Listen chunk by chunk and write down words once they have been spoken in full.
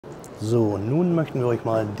So, nun möchten wir euch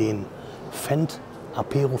mal den Fendt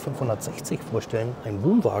Apero 560 vorstellen, ein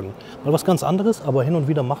Wohnwagen. Mal was ganz anderes, aber hin und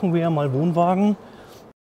wieder machen wir ja mal Wohnwagen.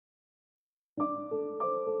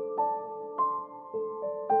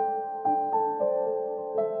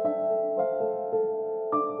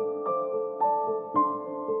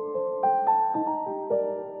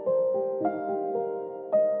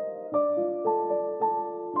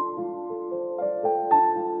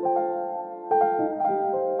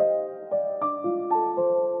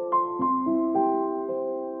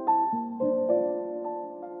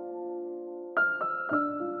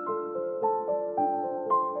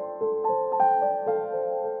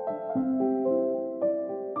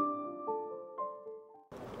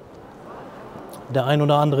 Der ein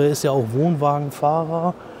oder andere ist ja auch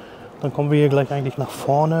Wohnwagenfahrer. Dann kommen wir hier gleich eigentlich nach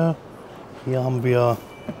vorne. Hier haben wir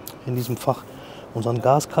in diesem Fach unseren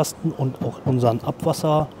Gaskasten und auch unseren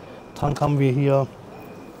Abwassertank haben wir hier.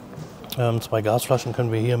 2 Gasflaschen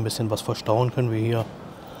können wir hier, ein bisschen was verstauen können wir hier.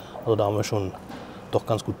 Also da haben wir schon doch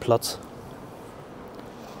ganz gut Platz.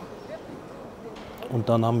 Und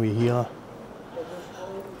dann haben wir hier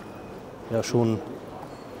ja schon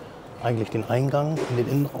eigentlich den Eingang in den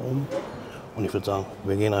Innenraum. Und ich würde sagen,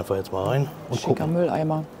 wir gehen einfach jetzt mal rein und Schicker gucken.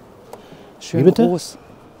 Mülleimer. Schön bitte? groß.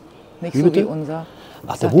 Nicht Wie so bitte? wie unser.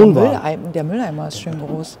 Ach, Ich der sag, Wohnwagen. Der Mülleimer ist schön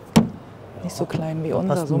groß. Nicht so klein wie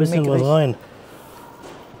unser, Passt so ein bisschen was mickrig. rein.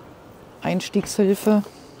 Einstiegshilfe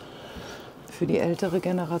für die ältere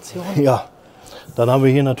Generation. Ja, dann haben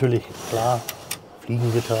wir hier natürlich, klar,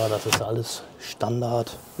 Fliegengitter, das ist alles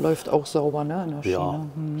Standard. Läuft auch sauber, ne, in der Schiene. Ja.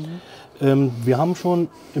 Mhm. Wir haben schon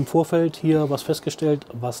im Vorfeld hier was festgestellt,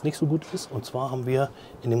 was nicht so gut ist. Und zwar haben wir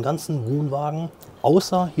in dem ganzen Wohnwagen,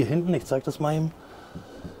 außer hier hinten, ich zeige das mal eben,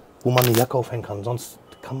 wo man eine Jacke aufhängen kann. Sonst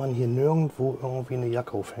kann man hier nirgendwo irgendwie eine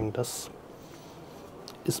Jacke aufhängen. Das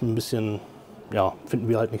ist ein bisschen, ja, finden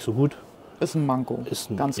wir halt nicht so gut. Ist ein Manko,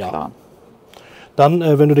 Ist ein, ganz ja. klar. Dann,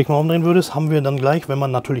 wenn du dich mal umdrehen würdest, haben wir dann gleich, wenn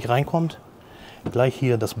man natürlich reinkommt, gleich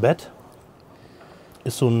hier das Bett.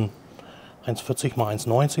 Ist so ein 1,40 x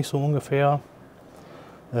 1,90 so ungefähr.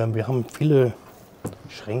 Wir haben viele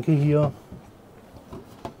Schränke hier,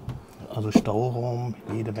 also Stauraum,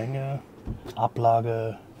 jede Menge.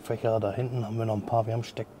 Ablagefächer, da hinten haben wir noch ein paar. Wir haben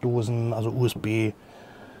Steckdosen, also USB.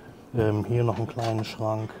 Hier noch einen kleinen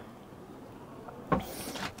Schrank.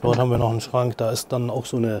 Dort haben wir noch einen Schrank, da ist dann auch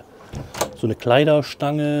so eine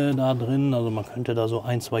Kleiderstange da drin. Also man könnte da so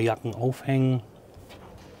 1, 2 Jacken aufhängen.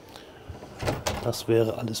 Das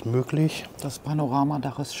wäre alles möglich. Das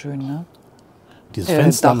Panoramadach ist schön, ne? Dieses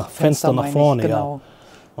Fenster nach meine ich, vorne, genau. ja.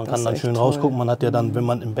 Man Das kann ist dann echt schön toll. rausgucken. Man hat ja dann, wenn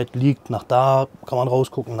man im Bett liegt, nach da kann man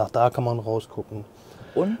rausgucken, nach da kann man rausgucken.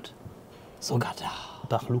 Und sogar da.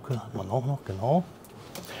 Dachluke hat man auch noch, genau.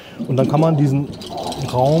 Und dann kann man diesen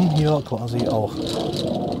Raum hier quasi auch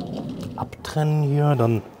abtrennen hier.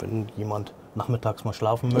 Dann, wenn jemand nachmittags mal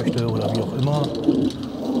schlafen möchte oder wie auch immer,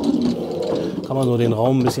 kann man so den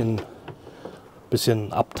Raum ein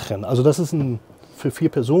bisschen abtrennen. Also das ist für 4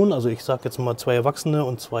 Personen, also ich sage jetzt mal 2 Erwachsene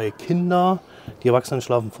und 2 Kinder. Die Erwachsenen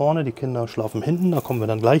schlafen vorne, die Kinder schlafen hinten, da kommen wir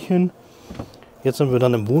dann gleich hin. Jetzt sind wir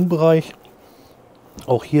dann im Wohnbereich.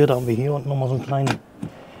 Auch hier, da haben wir hier unten nochmal so ein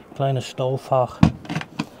kleines Staufach.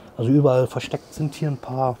 Also überall versteckt sind hier ein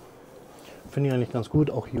paar. Finde ich eigentlich ganz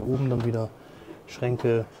gut. Auch hier oben dann wieder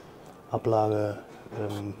Schränke, Ablage,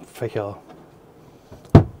 Fächer,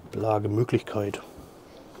 Ablagemöglichkeit.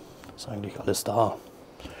 Ist eigentlich alles da.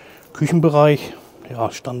 Küchenbereich, ja,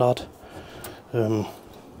 Standard.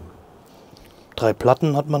 3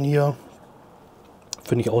 Platten hat man hier.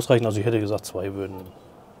 Finde ich ausreichend. Also ich hätte gesagt, 2 würden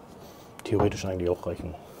theoretisch eigentlich auch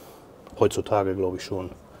reichen. Heutzutage glaube ich schon.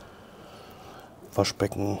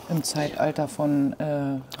 Waschbecken. Im Zeitalter von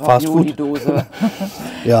Fast Food. Ravioli-Dose.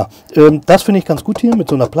 Ja, das finde ich ganz gut hier mit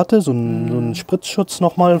so einer Platte, so ein Spritzschutz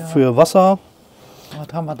nochmal für Wasser.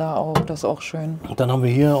 Was haben wir da auch? Das ist auch schön. Und dann haben wir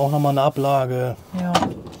hier auch nochmal eine Ablage. Ja.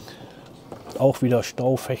 Auch wieder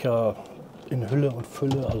Staufächer in Hülle und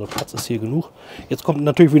Fülle. Also Platz ist hier genug. Jetzt kommt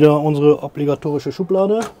natürlich wieder unsere obligatorische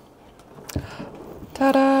Schublade.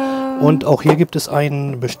 Tada! Und auch hier gibt es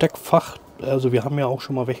ein Besteckfach. Also wir haben ja auch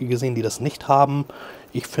schon mal welche gesehen, die das nicht haben.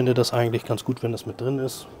 Ich finde das eigentlich ganz gut, wenn das mit drin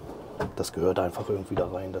ist. Das gehört einfach irgendwie da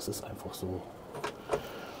rein. Das ist einfach so.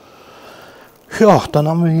 Ja, dann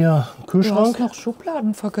haben wir hier einen Du Kühlschrank. hast noch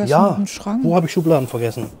Schubladen vergessen. Ja, Einen Schrank. wo habe ich Schubladen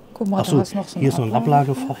vergessen? Guck mal, Ach so, da ist noch so hier ist noch ein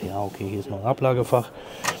Ablagefach. Ja, okay, hier ist noch ein Ablagefach.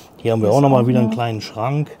 Hier haben wir auch noch mal wieder einen kleinen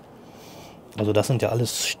Schrank. Also das sind ja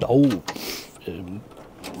alles Staufächer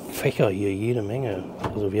hier, jede Menge.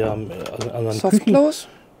 Also wir haben Softclose?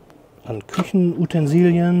 An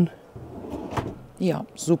Küchenutensilien. Ja,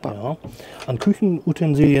 super. Ja, an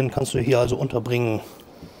Küchenutensilien kannst du hier also unterbringen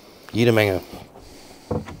jede Menge.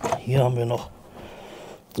 Hier haben wir noch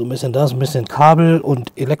so ein bisschen das, ein bisschen Kabel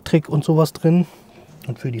und Elektrik und sowas drin.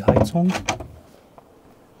 Und für die Heizung.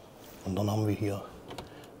 Und dann haben wir hier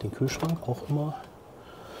den Kühlschrank, auch immer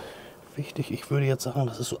wichtig. Ich würde jetzt sagen,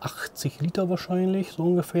 das ist so 80 Liter wahrscheinlich, so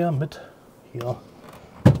ungefähr, mit hier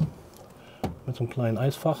mit so einem kleinen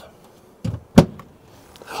Eisfach.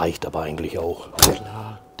 Reicht aber eigentlich auch.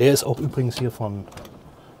 Klar. Der ist auch übrigens hier von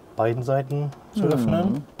beiden Seiten zu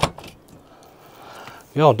öffnen.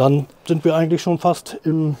 Ja, und dann sind wir eigentlich schon fast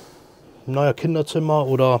im Kinderzimmer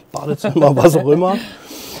oder Badezimmer, was auch immer.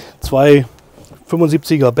 Zwei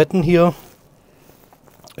 75er Betten hier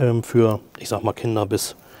für, ich sag mal, Kinder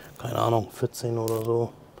bis, keine Ahnung, 14 oder so.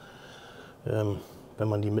 Wenn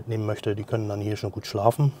man die mitnehmen möchte, die können dann hier schon gut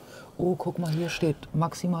schlafen. Oh, guck mal, hier steht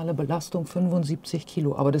maximale Belastung 75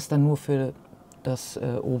 Kilo, aber das ist dann nur für das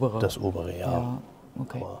obere. Das obere, ja. Ja,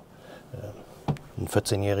 okay. Aber, ein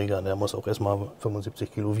 14-Jähriger, der muss auch erstmal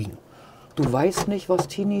 75 Kilo wiegen. Du weißt nicht, was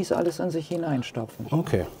Teenies alles in sich hineinstopfen.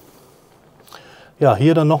 Okay. Ja,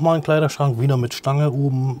 hier dann nochmal ein Kleiderschrank, wieder mit Stange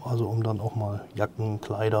oben, also um dann auch mal Jacken,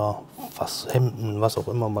 Kleider, Hemden, was auch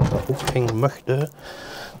immer man da aufhängen möchte.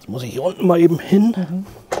 Jetzt muss ich hier unten mal eben hin.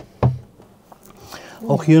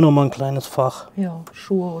 Auch hier nochmal ein kleines Fach. Ja,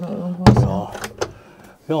 Schuhe oder irgendwas. Ja.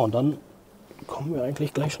 Ja, und dann kommen wir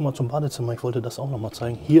eigentlich gleich schon mal zum Badezimmer. Ich wollte das auch noch mal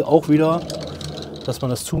zeigen. Hier auch wieder, dass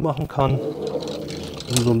man das zumachen kann,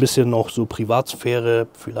 um so ein bisschen noch so Privatsphäre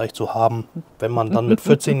vielleicht zu haben. Wenn man dann mit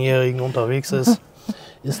 14-Jährigen unterwegs ist,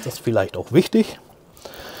 ist das vielleicht auch wichtig.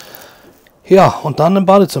 Ja, und dann im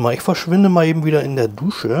Badezimmer. Ich verschwinde mal eben wieder in der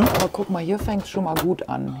Dusche. Aber guck mal, hier fängt es schon mal gut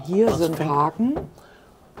an. Hier sind Haken.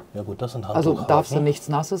 Ja gut, das sind Handtuchhaken. Also darfst du nichts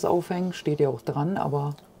Nasses aufhängen, steht ja auch dran,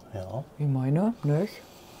 aber ja. ich meine, nicht?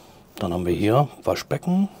 Dann haben wir hier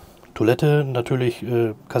Waschbecken, Toilette, natürlich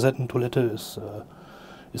Kassettentoilette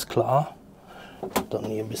ist klar. Dann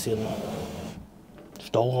hier ein bisschen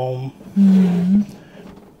Stauraum.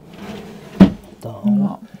 Da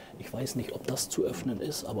auch. Ich weiß nicht, ob das zu öffnen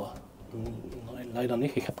ist, aber nein, leider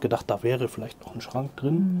nicht. Ich habe gedacht, da wäre vielleicht noch ein Schrank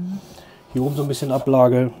drin. Hier oben so ein bisschen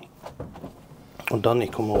Ablage. Und dann,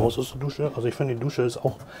 ich komme raus aus der Dusche. Also ich finde, die Dusche ist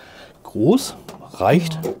auch groß,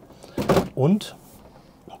 reicht. Und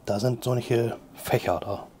da sind solche Fächer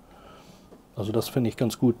da. Also das finde ich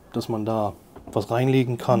ganz gut, dass man da was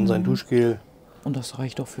reinlegen kann, sein Duschgel. Und das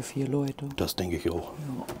reicht auch für 4 Leute. Das denke ich auch.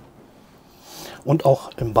 Ja. Und auch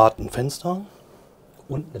im Bad ein Fenster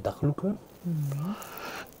und eine Dachluke.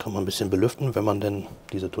 Kann man ein bisschen belüften, wenn man denn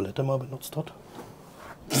diese Toilette mal benutzt hat.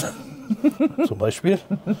 Zum Beispiel.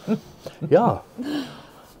 Ja.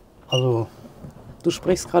 Also. Du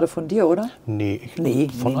sprichst gerade von dir, oder? Nee,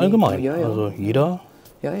 von allgemein. Ja, ja. Also jeder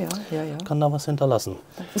ja. kann da was hinterlassen.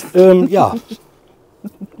 Ja.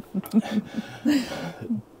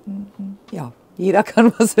 Ja, jeder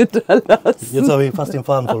kann was hinterlassen. Jetzt habe ich fast den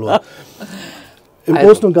Faden verloren. Im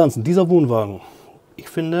Großen und Ganzen, dieser Wohnwagen, ich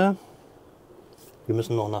finde, wir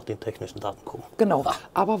müssen noch nach den technischen Daten gucken. Genau,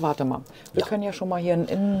 aber warte mal. Wir können ja schon mal hier ein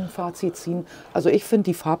Innenfazit ziehen. Also ich finde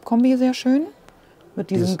die Farbkombi sehr schön. Mit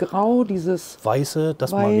diesem Grau, dieses Weiße,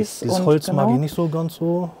 das mag ich. Dieses und Holz mag ich nicht so ganz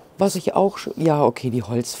so. Was ich auch, ja okay, die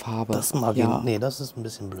Holzfarbe. Das mag ich, nee, das ist ein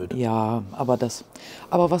bisschen blöd. Ja, aber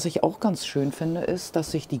was ich auch ganz schön finde, ist,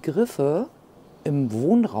 dass sich die Griffe im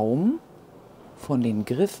Wohnraum von den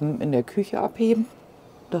Griffen in der Küche abheben.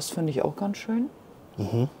 Das finde ich auch ganz schön.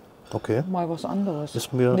 Okay. Mal was anderes.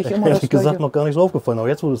 Ist mir nicht immer ehrlich gesagt noch gar nicht so aufgefallen. Aber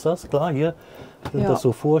jetzt, wo du es sagst, klar, hier sind das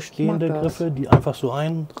so vorstehende das. Griffe, die einfach so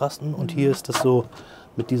einrasten. Und hier ist das so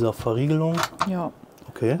mit dieser Verriegelung. Ja.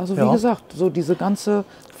 Okay. Also wie gesagt, so diese ganze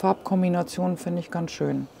Farbkombination finde ich ganz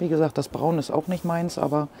schön. Wie gesagt, das Braun ist auch nicht meins,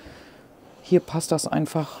 aber hier passt das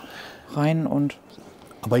einfach rein.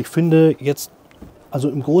 Aber ich finde jetzt, also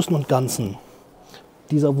im Großen und Ganzen,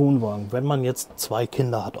 dieser Wohnwagen, wenn man jetzt 2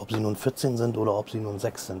 Kinder hat, ob sie nun 14 sind oder ob sie nun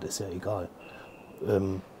 6 sind, ist ja egal.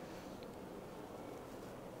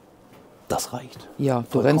 Das reicht. Ja,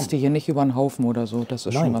 du rennst dir hier nicht über den Haufen oder so, das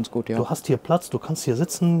ist schon ganz gut, ja. Du hast hier Platz, du kannst hier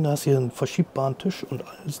sitzen, du hast hier einen verschiebbaren Tisch und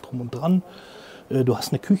alles drum und dran. Du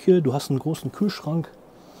hast eine Küche, du hast einen großen Kühlschrank,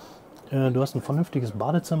 du hast ein vernünftiges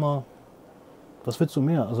Badezimmer. Was willst du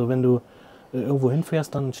mehr? Also wenn du irgendwo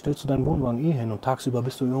hinfährst, dann stellst du deinen Wohnwagen hin und tagsüber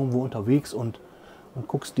bist du irgendwo unterwegs und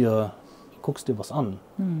guckst dir was an.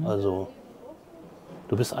 Also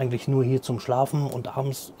du bist eigentlich nur hier zum Schlafen und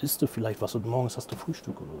abends isst du vielleicht was und morgens hast du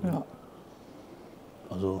Frühstück oder so. Ja.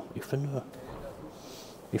 Also ich finde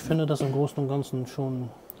das im Großen und Ganzen schon...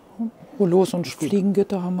 Rollos und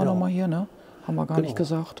Fliegengitter haben wir noch mal hier, ne? Haben wir gar nicht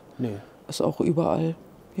gesagt. Nee. Ist auch überall.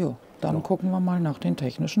 Ja, dann gucken wir mal nach den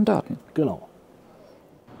technischen Daten. Genau.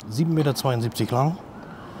 7,72 Meter lang.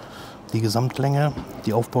 die Gesamtlänge,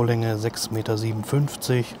 die Aufbaulänge 6,57 Meter.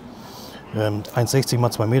 1,60 mal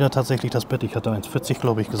 2 Meter tatsächlich das Bett. Ich hatte 1,40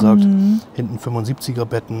 glaube ich gesagt. Hinten 75er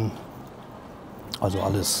Betten. Also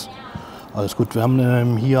alles gut. Wir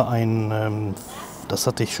haben hier ein, das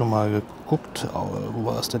hatte ich schon mal geguckt, wo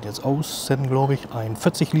war es denn jetzt? Außen glaube ich, ein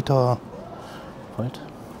 40 Liter,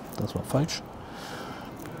 das war falsch.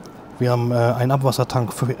 Wir haben einen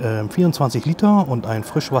Abwassertank für 24 Liter und einen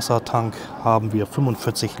Frischwassertank haben wir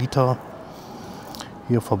 45 Liter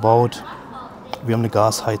hier verbaut. Wir haben eine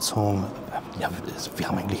Gasheizung. Ja, wir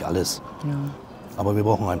haben eigentlich alles. Ja. Aber wir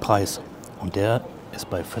brauchen einen Preis. Und der ist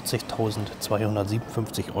bei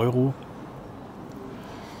 40.257 Euro.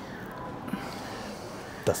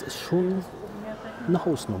 Das ist schon eine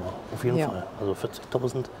Hausnummer, auf jeden Fall. Also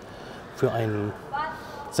 40.000 für einen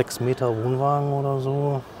 6 Meter Wohnwagen oder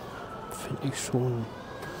so, finde ich schon.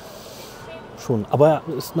 Aber er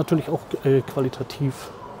ist natürlich auch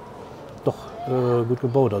qualitativ doch gut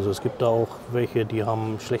gebaut. Also es gibt da auch welche, die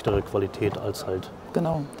haben schlechtere Qualität als halt.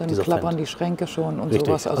 Genau, dann klappern Fendt. Die Schränke schon und Richtig.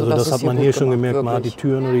 sowas. Also das hat man hier schon gemerkt. wirklich. Man hat die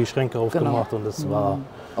Türen oder die Schränke aufgemacht und das war.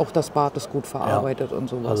 Auch das Bad ist gut verarbeitet und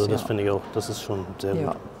sowas. Also das finde ich auch, das ist schon sehr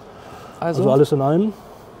gut. Also alles in allem.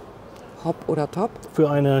 Hopp oder top.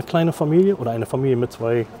 Für eine kleine Familie oder eine Familie mit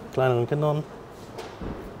 2 kleineren Kindern.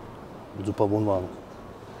 Ein super Wohnwagen.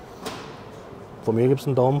 Von mir gibt es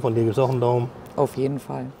einen Daumen, von dir gibt es auch einen Daumen. Auf jeden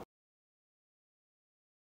Fall.